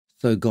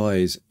So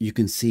guys, you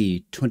can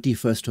see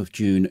 21st of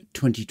June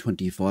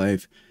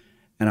 2025,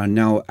 and I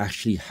now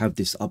actually have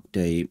this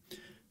update.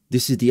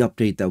 This is the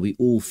update that we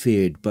all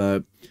feared,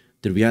 but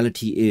the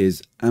reality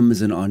is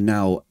Amazon are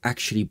now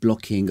actually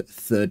blocking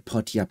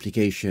third-party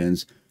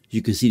applications.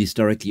 You can see this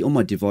directly on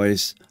my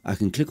device. I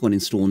can click on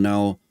install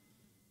now.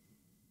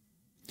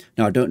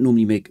 Now, I don't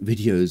normally make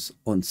videos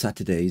on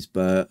Saturdays,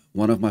 but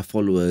one of my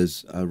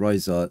followers,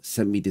 Riza,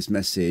 sent me this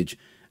message.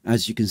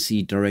 As you can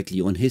see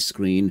directly on his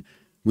screen,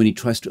 when he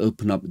tries to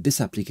open up this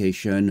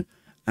application,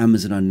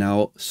 Amazon are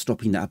now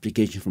stopping the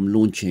application from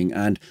launching,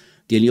 and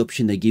the only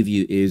option they give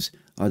you is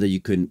either you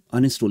can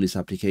uninstall this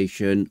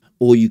application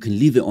or you can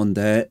leave it on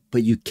there,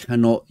 but you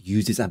cannot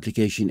use this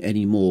application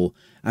anymore.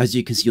 As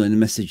you can see on the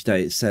message that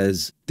it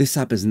says, this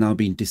app has now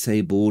been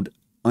disabled,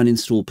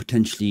 uninstall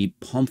potentially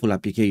harmful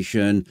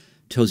application,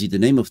 tells you the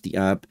name of the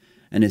app,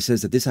 and it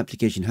says that this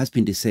application has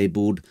been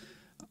disabled.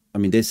 I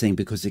mean, they're saying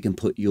because they can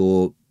put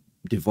your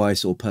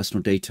device or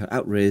personal data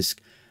at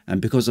risk, and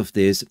because of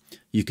this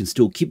you can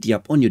still keep the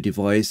app on your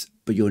device,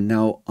 but you're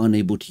now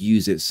unable to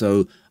use it.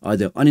 So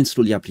either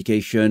uninstall the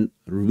application,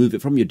 remove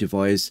it from your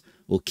device,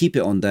 or keep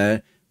it on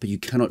there, but you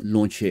cannot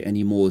launch it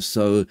anymore.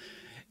 So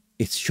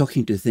it's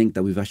shocking to think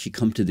that we've actually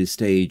come to this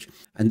stage,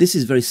 and this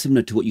is very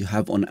similar to what you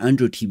have on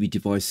Android TV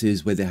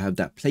devices, where they have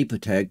that Play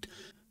Protect,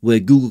 where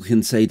Google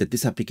can say that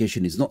this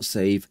application is not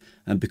safe,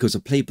 and because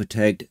of Play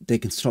Protect, they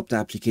can stop the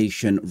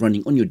application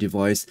running on your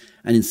device,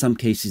 and in some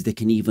cases they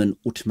can even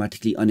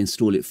automatically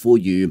uninstall it for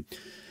you.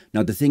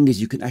 Now the thing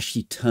is, you can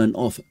actually turn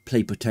off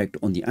Play Protect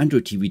on the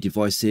Android TV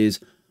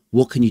devices.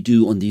 What can you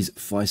do on these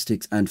Fire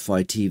Sticks and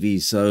Fire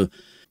TVs? So,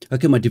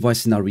 okay, my device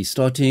is now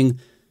restarting.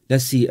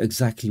 Let's see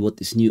exactly what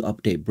this new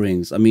update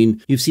brings. I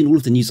mean, you've seen all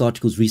of the news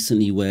articles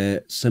recently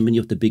where so many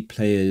of the big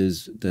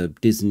players, the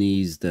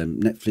Disneys, the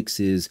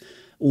Netflixes,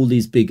 all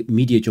these big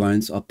media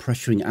giants are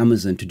pressuring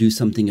Amazon to do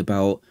something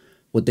about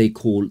what they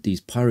call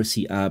these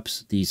piracy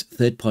apps, these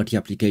third-party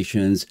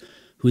applications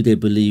who they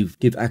believe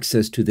give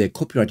access to their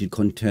copyrighted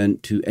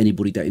content to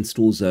anybody that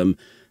installs them.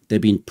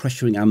 They've been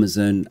pressuring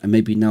Amazon, and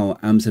maybe now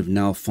Amazon have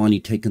now finally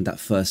taken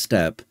that first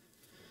step.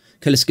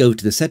 Okay, let's go over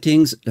to the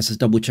settings. Let's just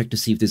double check to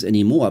see if there's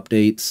any more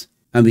updates.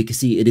 And we can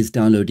see it is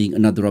downloading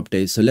another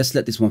update. So let's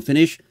let this one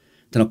finish.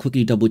 Then I'll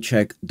quickly double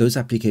check those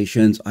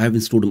applications. I have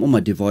installed them on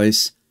my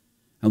device,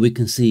 and we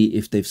can see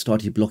if they've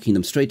started blocking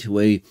them straight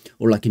away,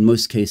 or like in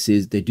most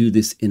cases, they do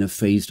this in a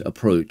phased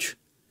approach.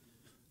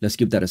 Let's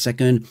give that a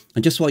second.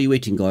 And just while you're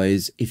waiting,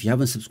 guys, if you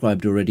haven't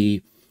subscribed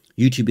already,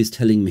 YouTube is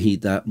telling me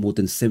that more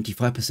than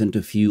 75%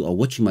 of you are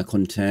watching my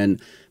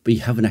content, but you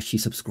haven't actually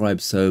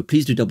subscribed. So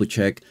please do double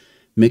check.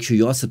 Make sure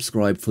you are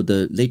subscribed for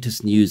the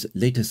latest news,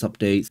 latest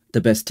updates,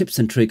 the best tips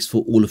and tricks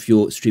for all of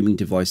your streaming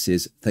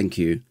devices. Thank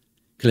you.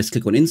 Okay, let's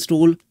click on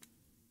install.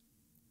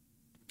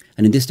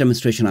 And in this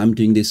demonstration, I'm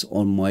doing this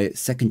on my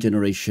 2nd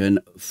generation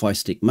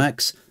FireStick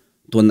Max,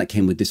 the one that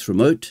came with this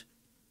remote.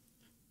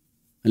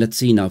 And let's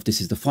see now if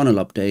this is the final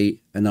update,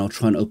 and I'll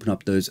try and open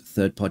up those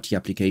third-party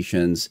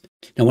applications.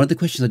 Now, one of the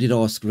questions I did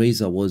ask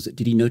Reza was,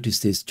 did he notice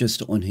this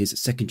just on his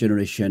 2nd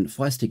generation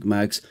FireStick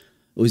Max,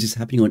 or is this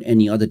happening on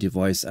any other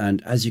device?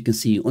 And as you can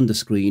see on the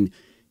screen,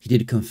 he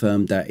did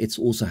confirm that it's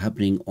also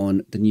happening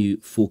on the new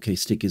 4K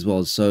stick as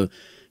well. So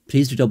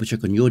please do double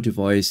check on your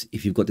device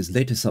if you've got this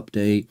latest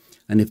update,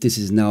 and if this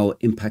is now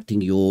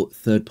impacting your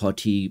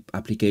third-party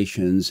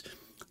applications,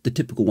 the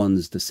typical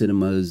ones, the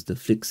cinemas, the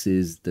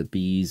Flixes, the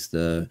Bees,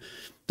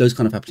 those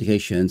kind of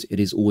applications. It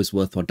is always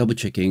worthwhile double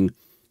checking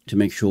to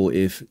make sure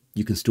if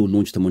you can still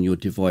launch them on your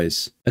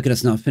device. Okay,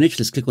 that's now finished.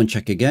 Let's click on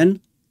check again.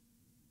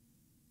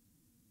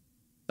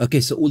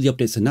 Okay, so all the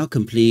updates are now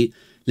complete.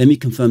 Let me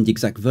confirm the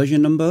exact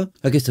version number.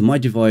 Okay, so my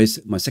device,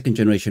 my 2nd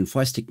generation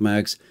FireStick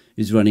Max,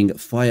 is running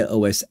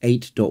FireOS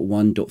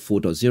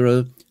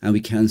 8.1.4.0, and we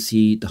can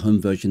see the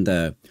home version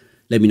there.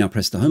 Let me now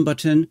press the home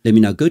button. Let me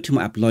now go to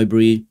my app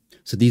library.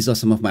 So these are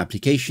some of my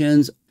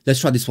applications. Let's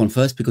try this one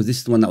first because this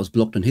is the one that was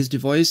blocked on his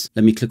device.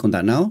 Let me click on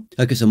that now.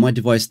 Okay, so my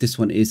device, this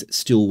one is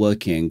still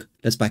working.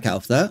 Let's back out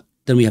of that.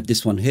 Then we have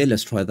this one here.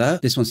 Let's try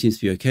that. This one seems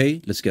to be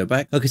okay. Let's go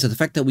back. Okay, so the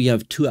fact that we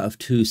have 2 out of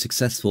 2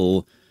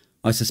 successful,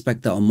 I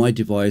suspect that on my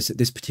device,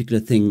 this particular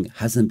thing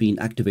hasn't been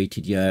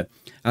activated yet.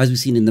 As we've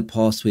seen in the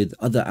past with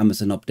other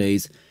Amazon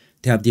updates,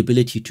 they have the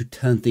ability to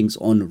turn things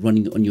on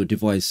running on your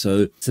device.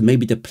 So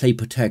maybe the Play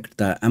Protect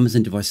that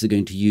Amazon devices are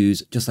going to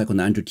use, just like on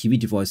the Android TV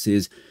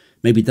devices,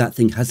 maybe that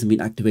thing hasn't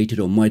been activated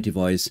on my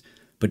device.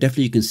 But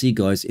definitely you can see,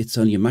 guys, it's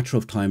only a matter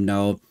of time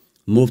now.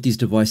 More of these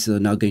devices are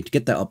now going to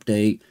get that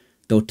update.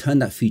 They'll turn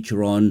that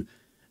feature on,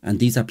 and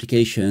these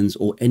applications,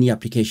 or any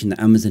application that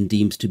Amazon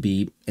deems to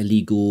be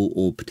illegal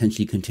or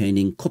potentially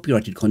containing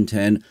copyrighted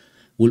content,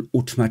 will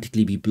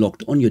automatically be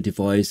blocked on your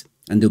device,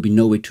 and there'll be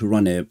no way to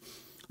run it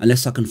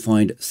unless I can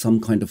find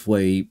some kind of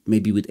way,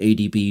 maybe with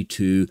ADB,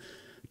 to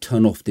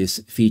turn off this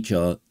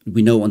feature.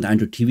 We know on the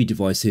Android TV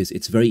devices,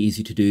 it's very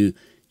easy to do.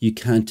 You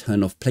can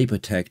turn off Play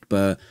Protect,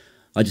 but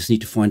I just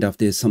need to find out if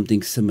there's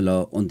something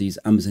similar on these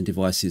Amazon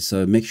devices.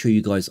 So make sure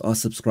you guys are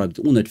subscribed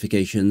to all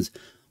notifications.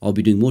 I'll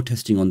be doing more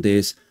testing on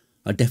this.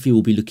 I definitely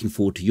will be looking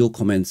forward to your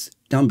comments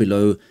down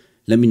below.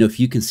 Let me know if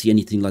you can see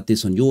anything like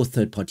this on your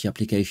third-party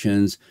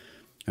applications.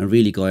 And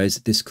really, guys,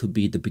 this could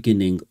be the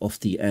beginning of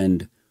the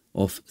end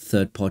of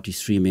third-party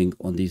streaming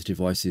on these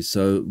devices.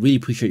 So really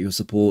appreciate your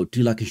support.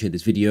 Do like and share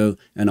this video,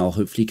 and I'll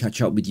hopefully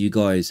catch up with you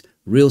guys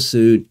real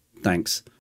soon. Thanks.